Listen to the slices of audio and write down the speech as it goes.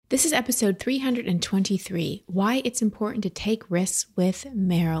This is episode 323, Why It's Important to Take Risks with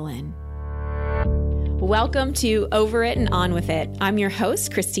Marilyn. Welcome to Over It and On With It. I'm your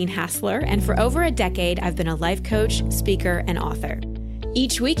host, Christine Hassler, and for over a decade, I've been a life coach, speaker, and author.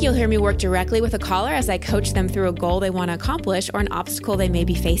 Each week, you'll hear me work directly with a caller as I coach them through a goal they want to accomplish or an obstacle they may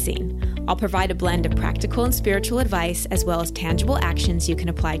be facing. I'll provide a blend of practical and spiritual advice, as well as tangible actions you can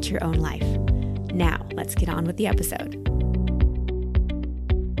apply to your own life. Now, let's get on with the episode.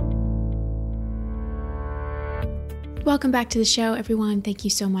 Welcome back to the show, everyone. Thank you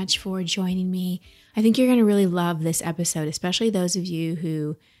so much for joining me. I think you're going to really love this episode, especially those of you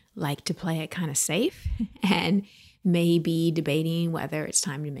who like to play it kind of safe and may be debating whether it's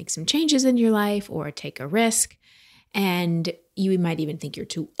time to make some changes in your life or take a risk. And you might even think you're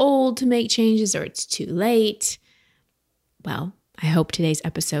too old to make changes or it's too late. Well, I hope today's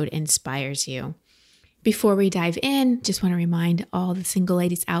episode inspires you. Before we dive in, just want to remind all the single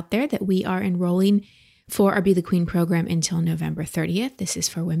ladies out there that we are enrolling for our Be the Queen program until November 30th. This is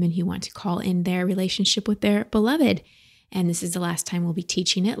for women who want to call in their relationship with their beloved. And this is the last time we'll be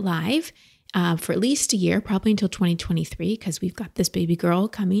teaching it live for at least a year, probably until 2023, because we've got this baby girl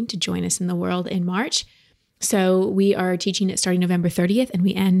coming to join us in the world in March. So we are teaching it starting November 30th and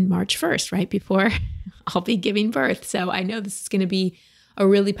we end March 1st, right before I'll be giving birth. So I know this is going to be a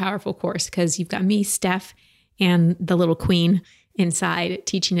really powerful course because you've got me, Steph, and the little queen inside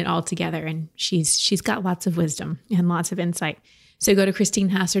teaching it all together. And she's got lots of wisdom and lots of insight. So go to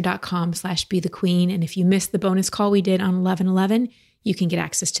christinehassler.com/bethequeen. And if you missed the bonus call we did on 11/11, you can get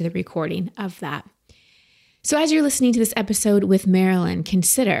access to the recording of that. So as you're listening to this episode with Marilyn,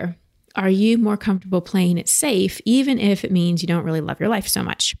 consider, are you more comfortable playing it safe, even if it means you don't really love your life so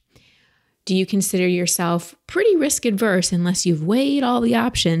much? Do you consider yourself pretty risk adverse unless you've weighed all the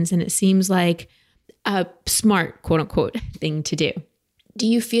options and it seems like a smart, quote unquote, thing to do? Do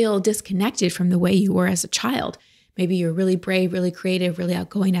you feel disconnected from the way you were as a child? Maybe you're really brave, really creative, really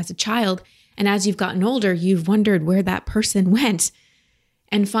outgoing as a child. And as you've gotten older, you've wondered where that person went.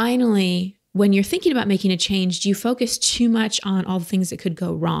 And finally, when you're thinking about making a change, do you focus too much on all the things that could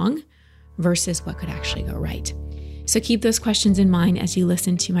go wrong versus what could actually go right? So keep those questions in mind as you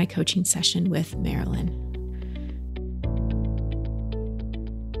listen to my coaching session with Marilyn.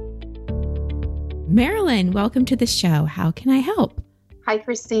 Marilyn, welcome to the show. How can I help? Hi,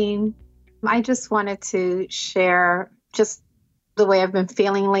 Christine. I just wanted to share just the way I've been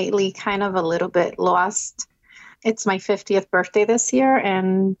feeling lately, kind of a little bit lost. It's my 50th birthday this year,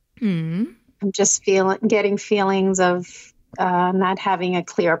 and I'm just getting feelings of not having a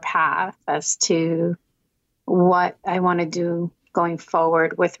clear path as to what I want to do going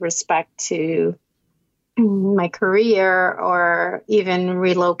forward with respect to my career or even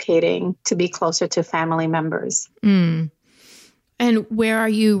relocating to be closer to family members. And where are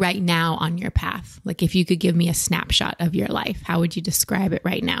you right now on your path? Like if you could give me a snapshot of your life, how would you describe it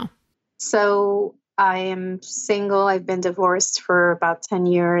right now? So I am single. I've been divorced for about 10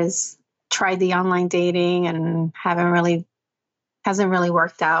 years, tried the online dating and hasn't really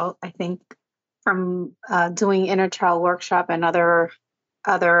worked out. I think from doing inner child workshop and other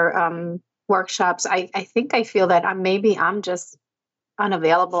workshops, I think I feel that I'm just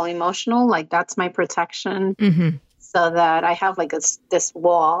unavailable emotional. Like that's my protection, so that I have like this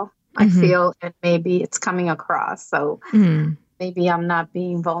wall. I feel, and maybe it's coming across. So maybe I'm not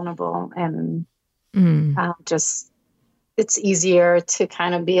being vulnerable, and it's easier to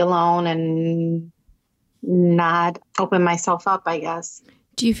kind of be alone and not open myself up, I guess.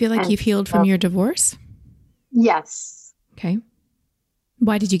 Do you feel like you've healed from your divorce? Yes. Okay.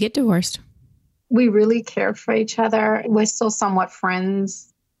 Why did you get divorced? We really care for each other. We're still somewhat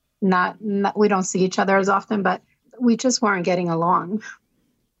friends. Not we don't see each other as often, but we just weren't getting along.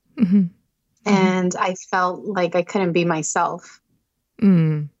 And I felt like I couldn't be myself.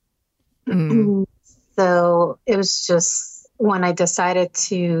 So it was just when I decided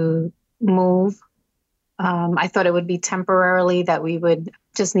to move, I thought it would be temporarily, that we would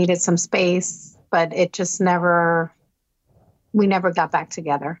just needed some space, but it just we never got back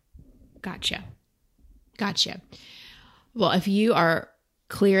together. Gotcha. Well, if you are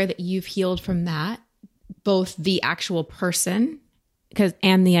clear that you've healed from that, both the actual person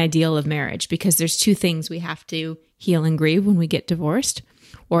and the ideal of marriage, because there's two things we have to heal and grieve when we get divorced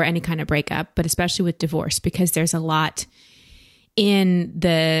or any kind of breakup, but especially with divorce, because there's a lot in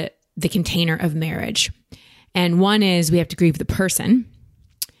the container of marriage. And one is we have to grieve the person.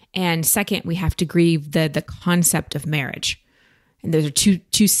 And second, we have to grieve the concept of marriage. And those are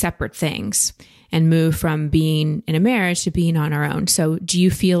two separate things, and move from being in a marriage to being on our own. So do you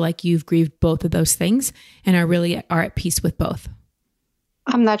feel like you've grieved both of those things and are at peace with both?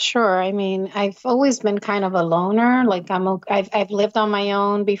 I'm not sure. I mean, I've always been kind of a loner. Like I've lived on my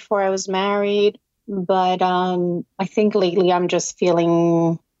own before I was married, but I think lately I'm just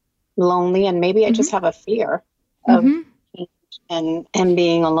feeling lonely, and maybe I just Mm-hmm. have a fear of Mm-hmm. change and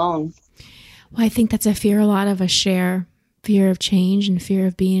being alone. Well, I think that's a fear a lot of us share, fear of change and fear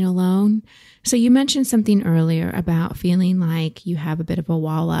of being alone. So you mentioned something earlier about feeling like you have a bit of a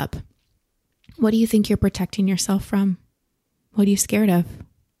wall up. What do you think you're protecting yourself from? What are you scared of?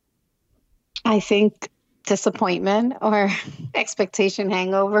 I think disappointment or expectation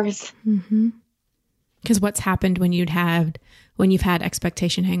hangovers. Mm-hmm. Because what's happened when you've had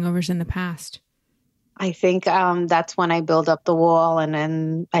expectation hangovers in the past? I think that's when I build up the wall, and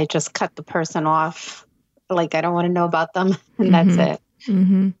then I just cut the person off. Like I don't want to know about them, and that's Mm-hmm. it.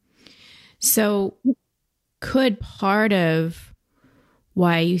 Mm-hmm. So could part of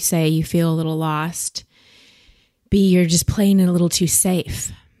why you say you feel a little lost be you're just playing it a little too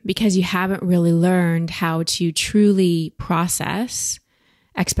safe because you haven't really learned how to truly process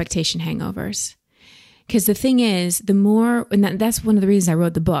expectation hangovers? Because the thing is, the more, and that's one of the reasons I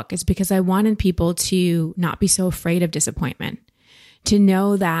wrote the book, is because I wanted people to not be so afraid of disappointment, to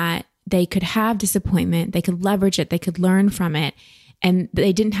know that they could have disappointment, they could leverage it, they could learn from it, and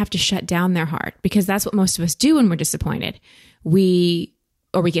they didn't have to shut down their heart, because that's what most of us do when we're disappointed. We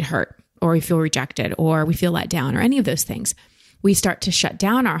get hurt, or we feel rejected, or we feel let down, or any of those things. We start to shut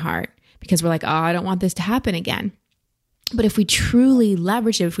down our heart because we're like, oh, I don't want this to happen again. But if we truly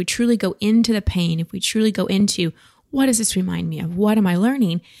leverage it, if we truly go into the pain, if we truly go into what does this remind me of? What am I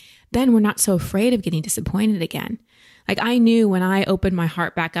learning? Then we're not so afraid of getting disappointed again. Like I knew when I opened my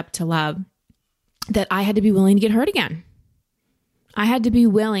heart back up to love that I had to be willing to get hurt again. I had to be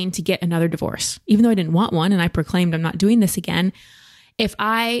willing to get another divorce, even though I didn't want one and I proclaimed I'm not doing this again. If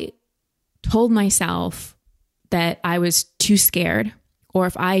I told myself that I was too scared, or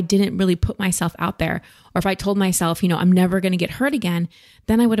if I didn't really put myself out there, or if I told myself, I'm never going to get hurt again,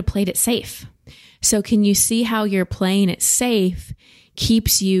 then I would have played it safe. So can you see how you're playing it safe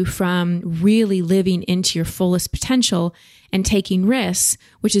keeps you from really living into your fullest potential and taking risks,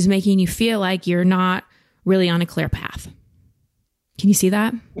 which is making you feel like you're not really on a clear path? Can you see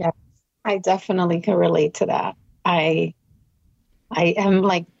that? Yeah, I definitely can relate to that. I am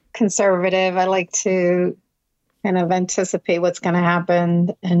like conservative. I like to kind of anticipate what's going to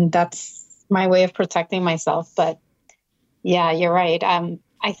happen, and that's my way of protecting myself. But yeah, you're right.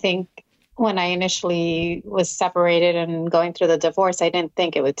 I think when I initially was separated and going through the divorce, I didn't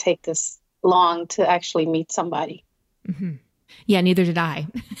think it would take this long to actually meet somebody. Mm-hmm. Yeah, neither did I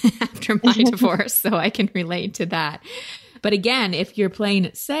after my divorce, so I can relate to that. But again, if you're playing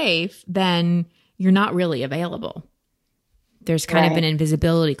it safe, then you're not really available. There's kind of an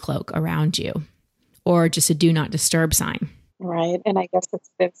invisibility cloak around you, or just a do not disturb sign. Right. And I guess it's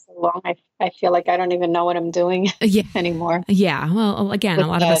been so long. I feel like I don't even know what I'm doing anymore. Yeah. Well, again, a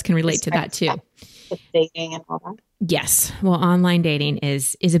lot of us can relate to that too. With dating and all that. Yes. Well, online dating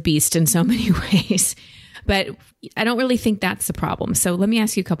is a beast in so many ways, but I don't really think that's the problem. So let me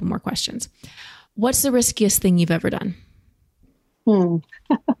ask you a couple more questions. What's the riskiest thing you've ever done?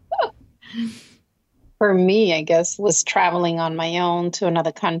 For me, I guess, was traveling on my own to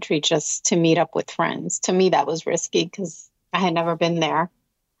another country just to meet up with friends. To me, that was risky because I had never been there.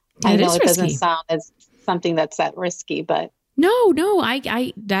 I know it doesn't sound as something that's that risky, but no,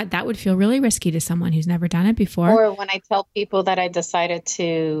 that would feel really risky to someone who's never done it before. Or when I tell people that I decided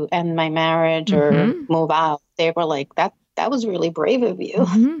to end my marriage or move out, they were like, "That was really brave of you."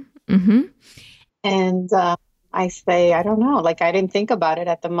 Mm-hmm. Mm-hmm. And I say, I don't know. Like, I didn't think about it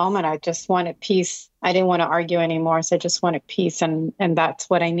at the moment. I just wanted peace. I didn't want to argue anymore. So I just wanted peace. And that's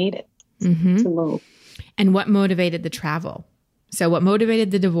what I needed to move. And what motivated the travel? So what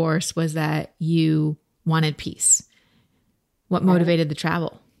motivated the divorce was that you wanted peace. What motivated the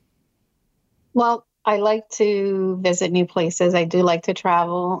travel? Well, I like to visit new places. I do like to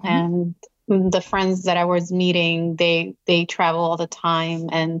travel. And the friends that I was meeting, they travel all the time.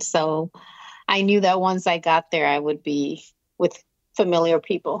 And so I knew that once I got there, I would be with familiar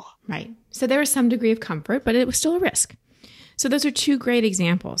people. Right. So there was some degree of comfort, but it was still a risk. So those are two great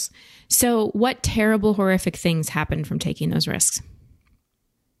examples. So what terrible, horrific things happened from taking those risks?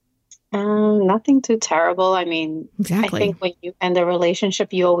 Nothing too terrible. I mean, exactly. I think when you end a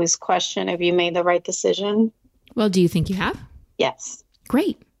relationship, you always question if you made the right decision. Well, do you think you have? Yes.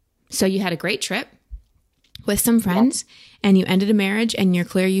 Great. So you had a great trip with some friends and you ended a marriage and you're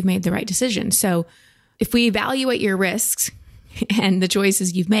clear you've made the right decision. So if we evaluate your risks and the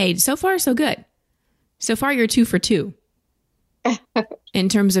choices you've made, so far, so good. So far, you're 2 for 2 in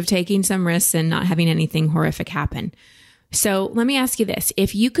terms of taking some risks and not having anything horrific happen. So let me ask you this.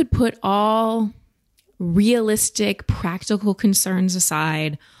 If you could put all realistic, practical concerns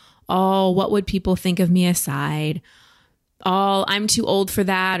aside, all what would people think of me aside, all I'm too old for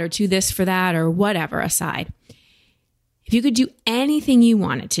that or too this for that or whatever aside, if you could do anything you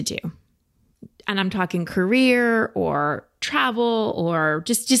wanted to do, and I'm talking career or travel or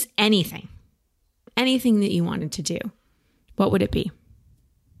just anything that you wanted to do, what would it be?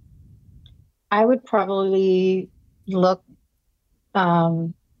 I would probably look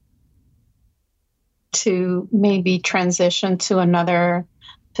to maybe transition to another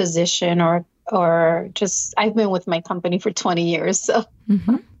position or just, I've been with my company for 20 years. So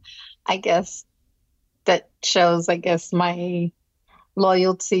I guess that shows, my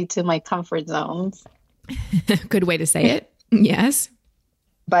loyalty to my comfort zones. Good way to say it. Yes.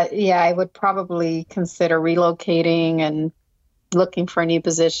 But yeah, I would probably consider relocating and looking for a new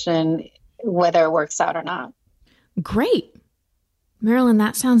position, whether it works out or not. Great. Marilyn,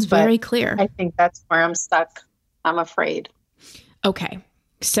 that sounds very clear. I think that's where I'm stuck. I'm afraid. Okay.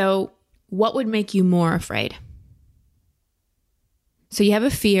 So what would make you more afraid? So you have a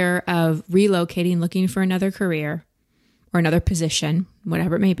fear of relocating, looking for another career or another position,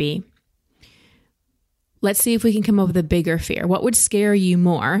 whatever it may be. Let's see if we can come up with a bigger fear. What would scare you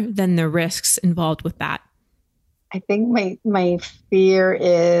more than the risks involved with that? I think my fear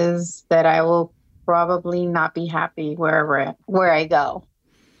is that I will probably not be happy where I go.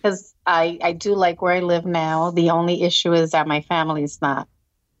 Because I do like where I live now. The only issue is that my family's not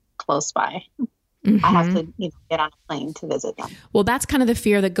close by. I have to get on a plane to visit them. Well, that's kind of the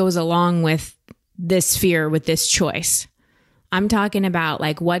fear that goes along with this fear, with this choice. I'm talking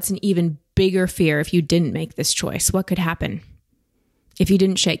about what's an even bigger fear if you didn't make this choice? What could happen if you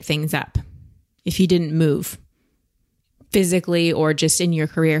didn't shake things up? If you didn't move physically or just in your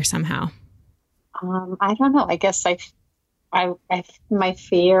career somehow? I don't know. I guess my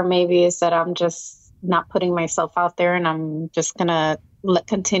fear maybe is that I'm just not putting myself out there, and I'm just gonna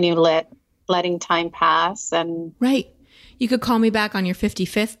letting time pass. And right, you could call me back on your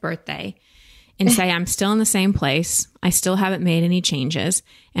 55th birthday and say, I'm still in the same place. I still haven't made any changes,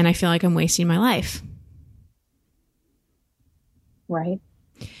 and I feel like I'm wasting my life. Right.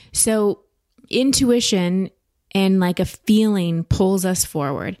 So intuition and a feeling pulls us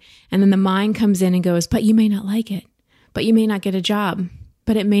forward. And then the mind comes in and goes, but you may not like it, but you may not get a job,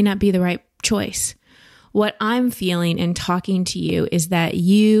 but it may not be the right choice. What I'm feeling and talking to you is that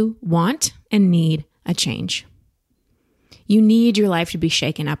you want and need a change. You need your life to be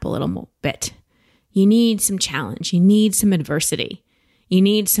shaken up a little bit. You need some challenge. You need some adversity. You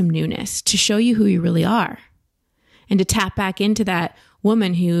need some newness to show you who you really are and to tap back into that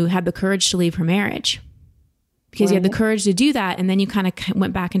woman who had the courage to leave her marriage. Because you had the courage to do that, and then you kind of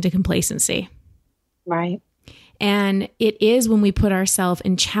went back into complacency. Right. And it is when we put ourselves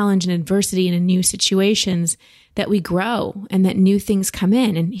in challenge and adversity and in new situations that we grow and that new things come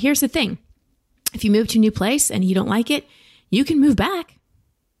in. And here's the thing. If you move to a new place and you don't like it, you can move back.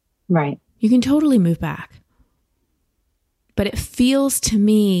 Right. You can totally move back. But it feels to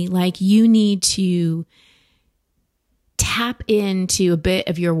me like you need to tap into a bit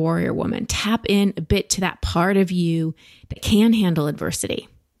of your warrior woman, tap in a bit to that part of you that can handle adversity,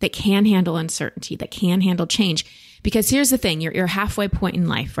 that can handle uncertainty, that can handle change. Because here's the thing, you're halfway point in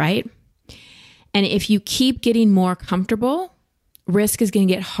life, right? And if you keep getting more comfortable, risk is going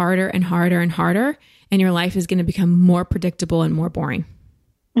to get harder and harder and harder, and your life is going to become more predictable and more boring.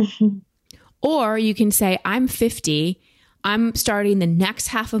 Mm-hmm. Or you can say, I'm 50, I'm starting the next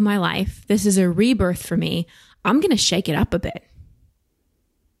half of my life. This is a rebirth for me. I'm going to shake it up a bit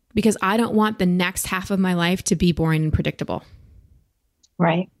because I don't want the next half of my life to be boring and predictable.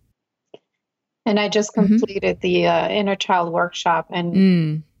 Right. And I just completed the inner child workshop,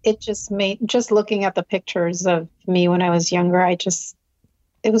 and it just looking at the pictures of me when I was younger, it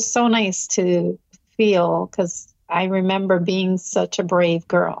was so nice to feel, because I remember being such a brave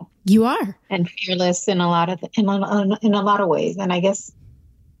girl. You are. And fearless in a lot of ways. And I guess,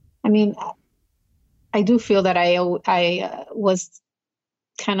 I do feel that I was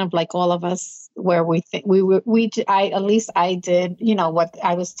kind of like all of us, where we think I did, what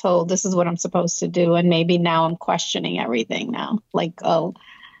I was told, this is what I'm supposed to do. And maybe now I'm questioning everything now,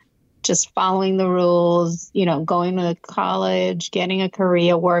 just following the rules, going to college, getting a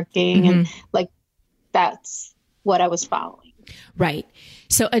career, working, and that's what I was following. Right.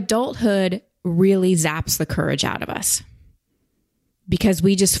 So adulthood really zaps the courage out of us because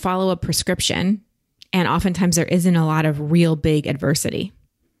we just follow a prescription. And oftentimes there isn't a lot of real big adversity.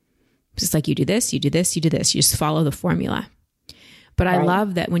 It's just like you do this, you do this, you do this. You just follow the formula. But I Right.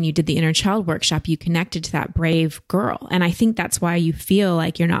 love that when you did the inner child workshop, you connected to that brave girl. And I think that's why you feel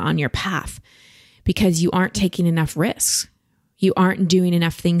like you're not on your path, because you aren't taking enough risks. You aren't doing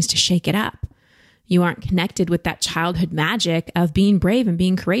enough things to shake it up. You aren't connected with that childhood magic of being brave and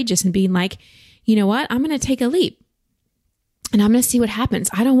being courageous and being like, you know what? I'm going to take a leap and I'm going to see what happens.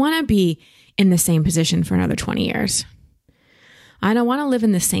 I don't want to be in the same position for another 20 years. I don't want to live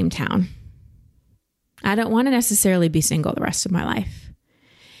in the same town. I don't want to necessarily be single the rest of my life.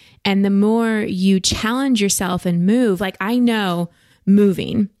 And the more you challenge yourself and move, like I know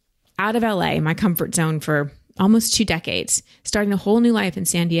moving out of LA, my comfort zone for almost 2 decades, starting a whole new life in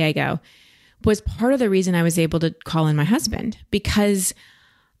San Diego, was part of the reason I was able to call in my husband, because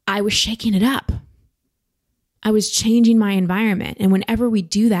I was shaking it up. I was changing my environment. And whenever we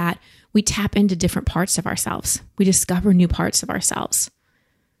do that, we tap into different parts of ourselves. We discover new parts of ourselves.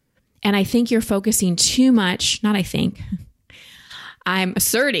 And I think you're focusing too much, not I think, I'm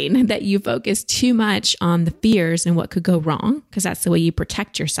asserting that you focus too much on the fears and what could go wrong, because that's the way you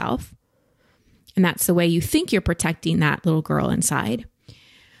protect yourself. And that's the way you think you're protecting that little girl inside,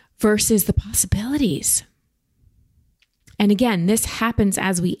 versus the possibilities. And again, this happens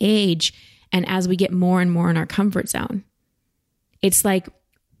as we age and as we get more and more in our comfort zone. It's like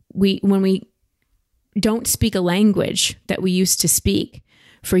when we don't speak a language that we used to speak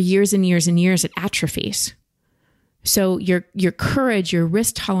for years and years and years, it atrophies. So your courage, your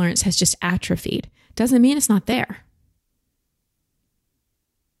risk tolerance has just atrophied. Doesn't mean it's not there.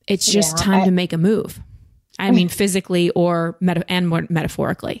 It's just time to make a move. I mean, physically or more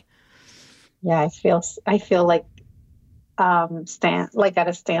metaphorically. Yeah, I feel like at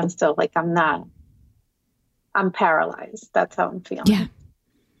a standstill. Like I'm paralyzed. That's how I'm feeling. Yeah.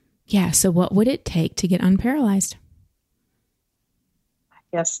 Yeah. So what would it take to get unparalyzed?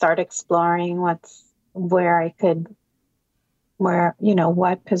 Yeah, start exploring what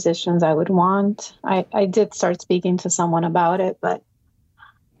positions I would want. I did start speaking to someone about it, but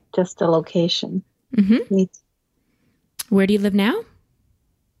just the location. Mm-hmm. Where do you live now?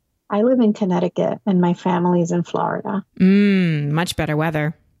 I live in Connecticut and my family's in Florida. Much better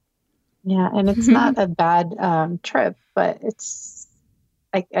weather. Yeah, and it's not a bad trip, but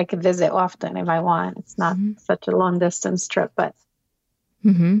I could visit often if I want. It's not such a long distance trip, but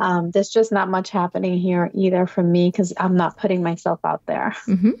there's just not much happening here either for me, because I'm not putting myself out there.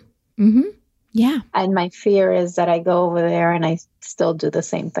 Yeah. And my fear is that I go over there and I still do the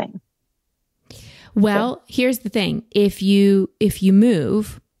same thing. Well, here's the thing. If you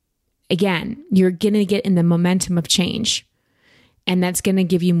move, again, you're going to get in the momentum of change. And that's going to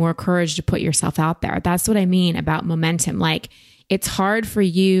give you more courage to put yourself out there. That's what I mean about momentum. Like, it's hard for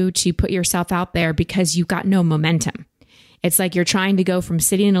you to put yourself out there because you've got no momentum. It's like you're trying to go from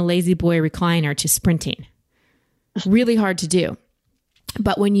sitting in a lazy boy recliner to sprinting. Really hard to do.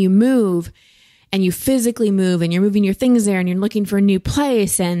 But when you move and you physically move and you're moving your things there and you're looking for a new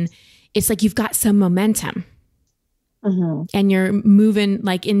place, and it's like you've got some momentum. And you're moving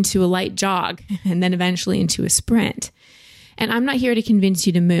like into a light jog and then eventually into a sprint. And I'm not here to convince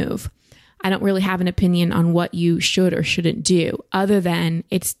you to move. I don't really have an opinion on what you should or shouldn't do, other than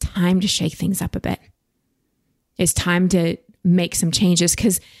it's time to shake things up a bit. It's time to make some changes,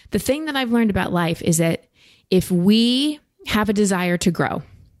 because the thing that I've learned about life is that if we have a desire to grow,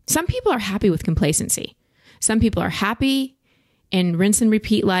 some people are happy with complacency. Some people are happy in rinse and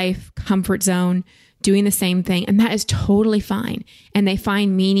repeat life, comfort zone, doing the same thing. And that is totally fine. And they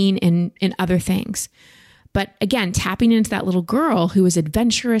find meaning in other things. But again, tapping into that little girl who is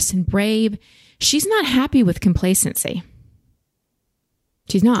adventurous and brave, she's not happy with complacency.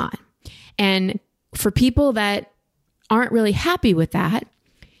 She's not. And for people that aren't really happy with that,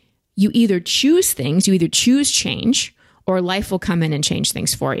 you either choose things, you either choose change, or life will come in and change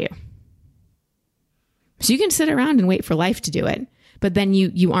things for you. So you can sit around and wait for life to do it, but then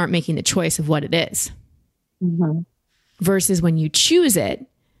you aren't making the choice of what it is. Versus when you choose it,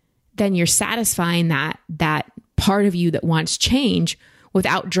 then you're satisfying that part of you that wants change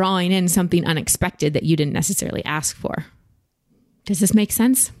without drawing in something unexpected that you didn't necessarily ask for. Does this make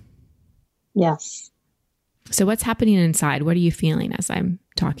sense? Yes. So what's happening inside? What are you feeling as I'm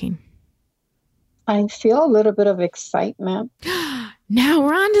talking? I feel a little bit of excitement. Now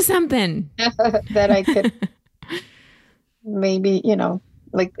we're on to something. That I could maybe,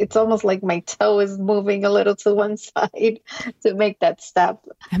 like it's almost like my toe is moving a little to one side to make that step.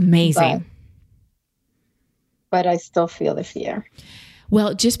 Amazing. But I still feel the fear.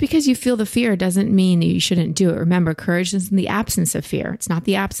 Well, just because you feel the fear doesn't mean that you shouldn't do it. Remember, courage is in the absence of fear. It's not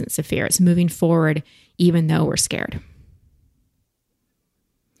the absence of fear. It's moving forward even though we're scared.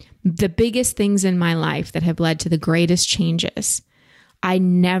 The biggest things in my life that have led to the greatest changes I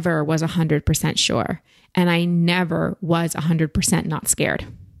never was 100% sure. And I never was 100% not scared.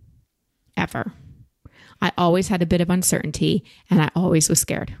 Ever. I always had a bit of uncertainty and I always was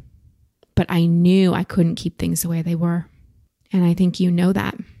scared. But I knew I couldn't keep things the way they were. And I think you know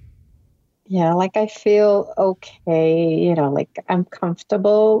that. Yeah, like I feel okay, like I'm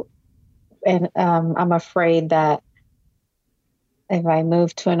comfortable, and I'm afraid that if I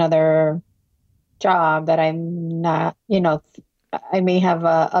move to another job that I'm not, I may have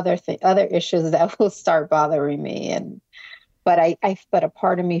other issues that will start bothering me. But a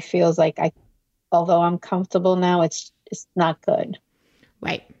part of me feels like although I'm comfortable now, it's not good.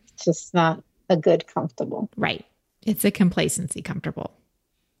 Right. It's just not a good comfortable. Right. It's a complacency comfortable.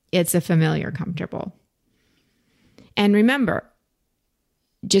 It's a familiar comfortable. And remember,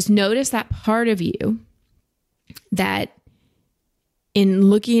 just notice that part of you that in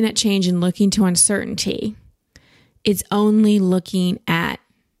looking at change and looking to uncertainty, it's only looking at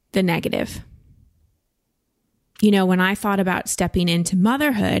the negative. When I thought about stepping into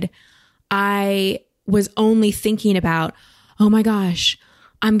motherhood, I was only thinking about, oh my gosh,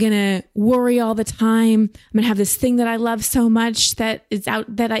 I'm going to worry all the time. I'm going to have this thing that I love so much that is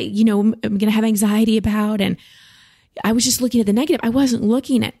out that I'm going to have anxiety about. And I was just looking at the negative. I wasn't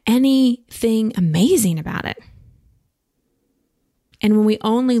looking at anything amazing about it. And when we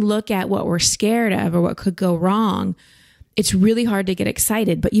only look at what we're scared of or what could go wrong, it's really hard to get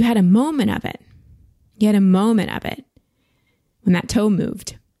excited. But you had a moment of it. You had a moment of it when that toe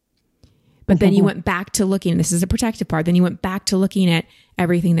moved. But then you went back to looking, this is a protective part, then you went back to looking at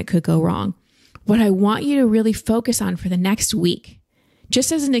everything that could go wrong. What I want you to really focus on for the next week,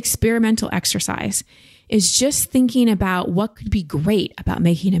 just as an experimental exercise, is just thinking about what could be great about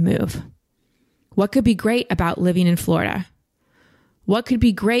making a move. What could be great about living in Florida? What could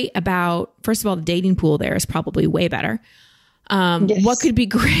be great about, first of all, the dating pool there is probably way better. Yes. What could be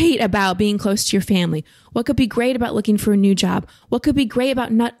great about being close to your family? What could be great about looking for a new job? What could be great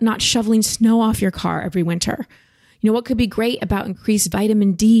about not shoveling snow off your car every winter? What could be great about increased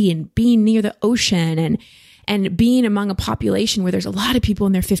vitamin D and being near the ocean and being among a population where there's a lot of people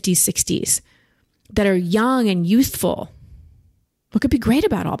in their 50s, 60s that are young and youthful? What could be great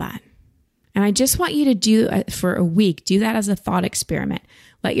about all that? And I just want you to do for a week, do that as a thought experiment.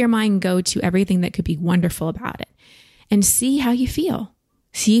 Let your mind go to everything that could be wonderful about it. And see how you feel.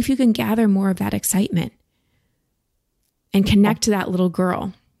 See if you can gather more of that excitement and connect to that little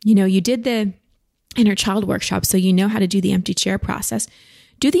girl. You did the inner child workshop, so you know how to do the empty chair process.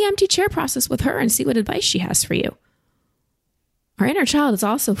 Do the empty chair process with her and see what advice she has for you. Our inner child is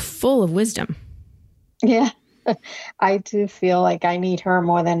also full of wisdom. Yeah, I do feel like I need her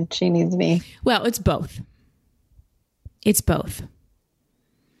more than she needs me. Well, it's both. It's both.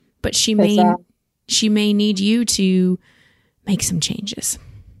 But she may need you to make some changes.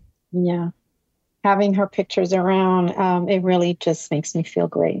 Yeah. Having her pictures around, it really just makes me feel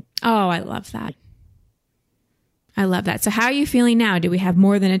great. Oh, I love that. I love that. So how are you feeling now? Do we have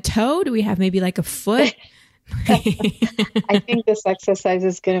more than a toe? Do we have maybe like a foot? I think this exercise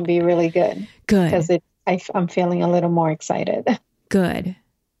is going to be really good. Good. Because I'm feeling a little more excited. Good.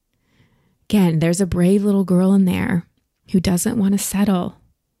 Again, there's a brave little girl in there who doesn't want to settle.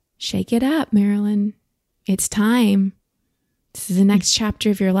 Shake it up, Marilyn. It's time. This is the next chapter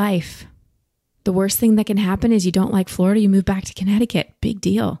of your life. The worst thing that can happen is you don't like Florida, you move back to Connecticut. Big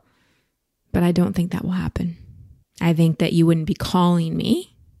deal. But I don't think that will happen. I think that you wouldn't be calling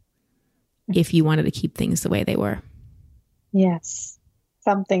me if you wanted to keep things the way they were. Yes.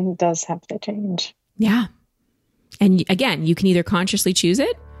 Something does have to change. Yeah. And again, you can either consciously choose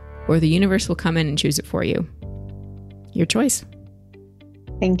it or the universe will come in and choose it for you. Your choice.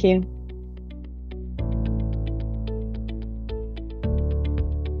 Thank you.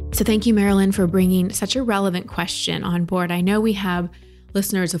 So thank you, Marilyn, for bringing such a relevant question on board. I know we have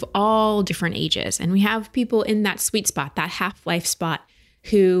listeners of all different ages, and we have people in that sweet spot, that half-life spot,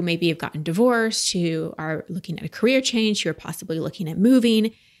 who maybe have gotten divorced, who are looking at a career change, who are possibly looking at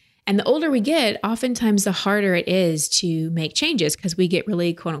moving. And the older we get, oftentimes the harder it is to make changes because we get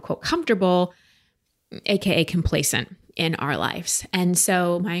really, quote unquote, comfortable, AKA complacent in our lives. And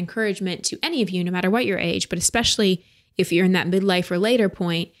so my encouragement to any of you, no matter what your age, but especially if you're in that midlife or later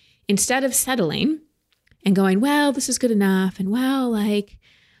point, instead of settling and going, well, this is good enough. And well, like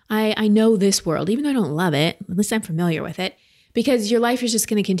I know this world, even though I don't love it, at least I'm familiar with it, because your life is just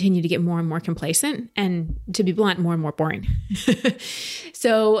going to continue to get more and more complacent and, to be blunt, more and more boring.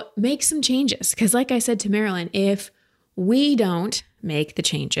 So make some changes. Because like I said to Marilyn, if we don't make the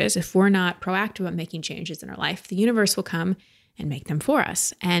changes, if we're not proactive about making changes in our life, the universe will come and make them for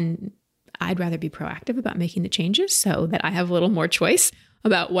us. And I'd rather be proactive about making the changes so that I have a little more choice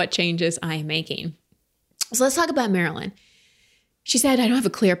about what changes I am making. So let's talk about Marilyn. She said, I don't have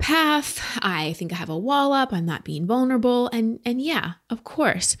a clear path. I think I have a wall up. I'm not being vulnerable. And yeah, of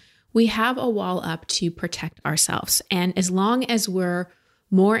course, we have a wall up to protect ourselves. And as long as we're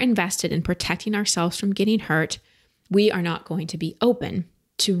more invested in protecting ourselves from getting hurt, we are not going to be open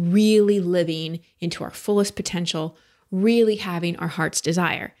to really living into our fullest potential, really having our heart's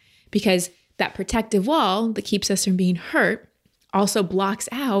desire. Because that protective wall that keeps us from being hurt also blocks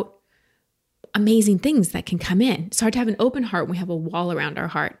out amazing things that can come in. It's hard to have an open heart when we have a wall around our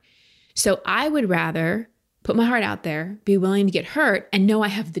heart. So I would rather put my heart out there, be willing to get hurt, and know I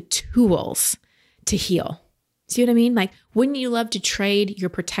have the tools to heal. See what I mean? Like, wouldn't you love to trade your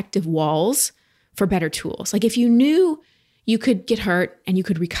protective walls for better tools? Like, if you knew you could get hurt and you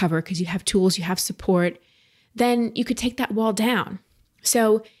could recover because you have tools, you have support, then you could take that wall down.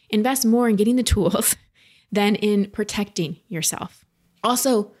 So invest more in getting the tools than in protecting yourself.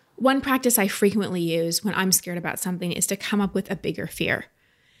 Also, one practice I frequently use when I'm scared about something is to come up with a bigger fear.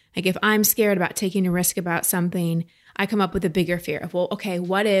 Like if I'm scared about taking a risk about something, I come up with a bigger fear of, well, okay,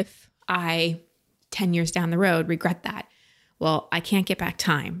 what if I 10 years down the road regret that? Well, I can't get back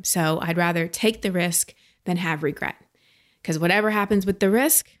time. So I'd rather take the risk than have regret. Because whatever happens with the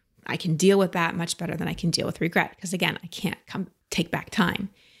risk, I can deal with that much better than I can deal with regret. Because again, I can't take back time.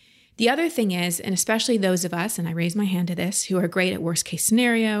 The other thing is, and especially those of us, and I raise my hand to this, who are great at worst case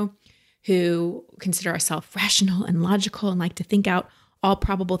scenario, who consider ourselves rational and logical and like to think out all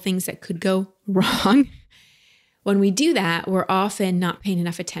probable things that could go wrong. When we do that, we're often not paying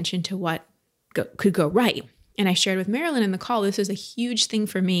enough attention to what could go right. And I shared with Marilyn in the call, this was a huge thing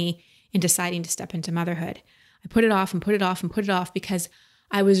for me in deciding to step into motherhood. I put it off and put it off and put it off because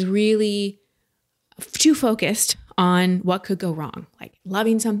I was really too focused on what could go wrong, like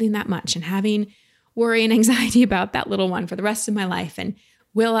loving something that much and having worry and anxiety about that little one for the rest of my life. And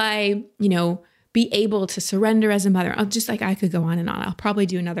will I, be able to surrender as a mother? I could go on and on. I'll probably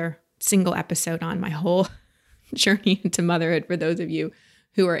do another single episode on my whole journey into motherhood for those of you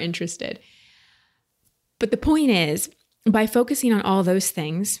who are interested. But the point is, by focusing on all those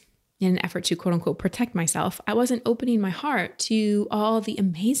things in an effort to quote unquote protect myself, I wasn't opening my heart to all the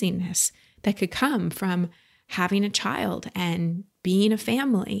amazingness that could come from having a child and being a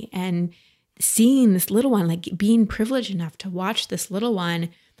family and seeing this little one, like being privileged enough to watch this little one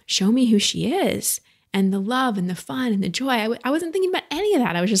show me who she is and the love and the fun and the joy. I wasn't thinking about any of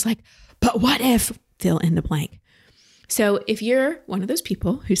that. I was just like, but what if, fill in the blank. So if you're one of those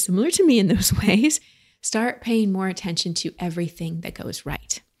people who's similar to me in those ways, start paying more attention to everything that goes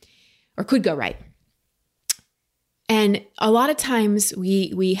right or could go right. And a lot of times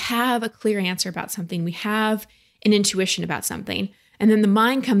we have a clear answer about something. We have an intuition about something. And then the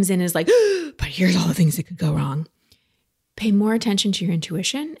mind comes in and is like, but here's all the things that could go wrong. Pay more attention to your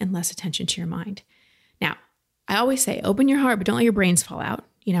intuition and less attention to your mind. Now, I always say, open your heart, but don't let your brains fall out.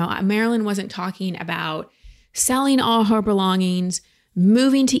 Marilyn wasn't talking about selling all her belongings,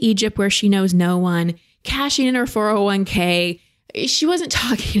 moving to Egypt where she knows no one, cashing in her 401k. She wasn't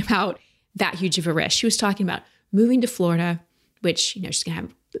talking about that huge of a risk. She was talking about moving to Florida, which, she's going to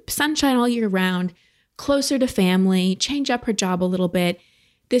have sunshine all year round, closer to family, change up her job a little bit.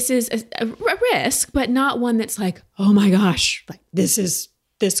 This is a risk, but not one that's like, oh my gosh, like this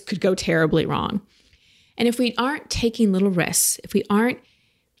could go terribly wrong. And if we aren't taking little risks, if we aren't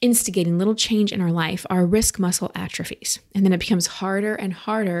instigating little change in our life, our risk muscle atrophies. And then it becomes harder and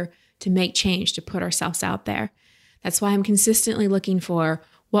harder to make change, to put ourselves out there. That's why I'm consistently looking for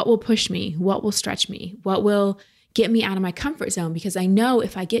what will push me, what will stretch me, what will get me out of my comfort zone, because I know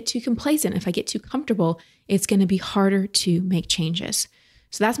if I get too complacent, if I get too comfortable, it's going to be harder to make changes.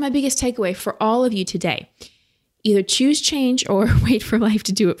 So that's my biggest takeaway for all of you today. Either choose change or wait for life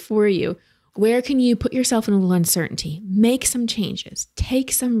to do it for you. Where can you put yourself in a little uncertainty? Make some changes,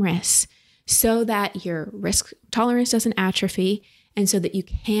 take some risks so that your risk tolerance doesn't atrophy and so that you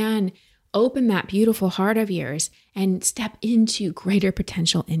can open that beautiful heart of yours and step into greater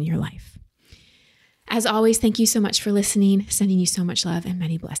potential in your life. As always, thank you so much for listening, sending you so much love and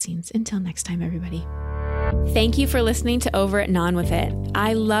many blessings. Until next time, everybody. Thank you for listening to Over It and On With It.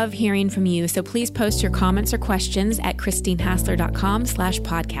 I love hearing from you, so please post your comments or questions at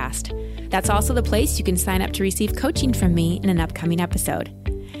christinehassler.com/podcast. That's also the place you can sign up to receive coaching from me in an upcoming episode.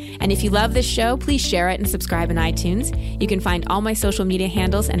 And if you love this show, please share it and subscribe in iTunes. You can find all my social media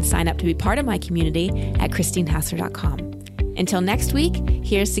handles and sign up to be part of my community at christinehassler.com. Until next week,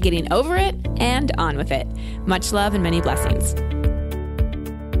 here's to getting over it and on with it. Much love and many blessings.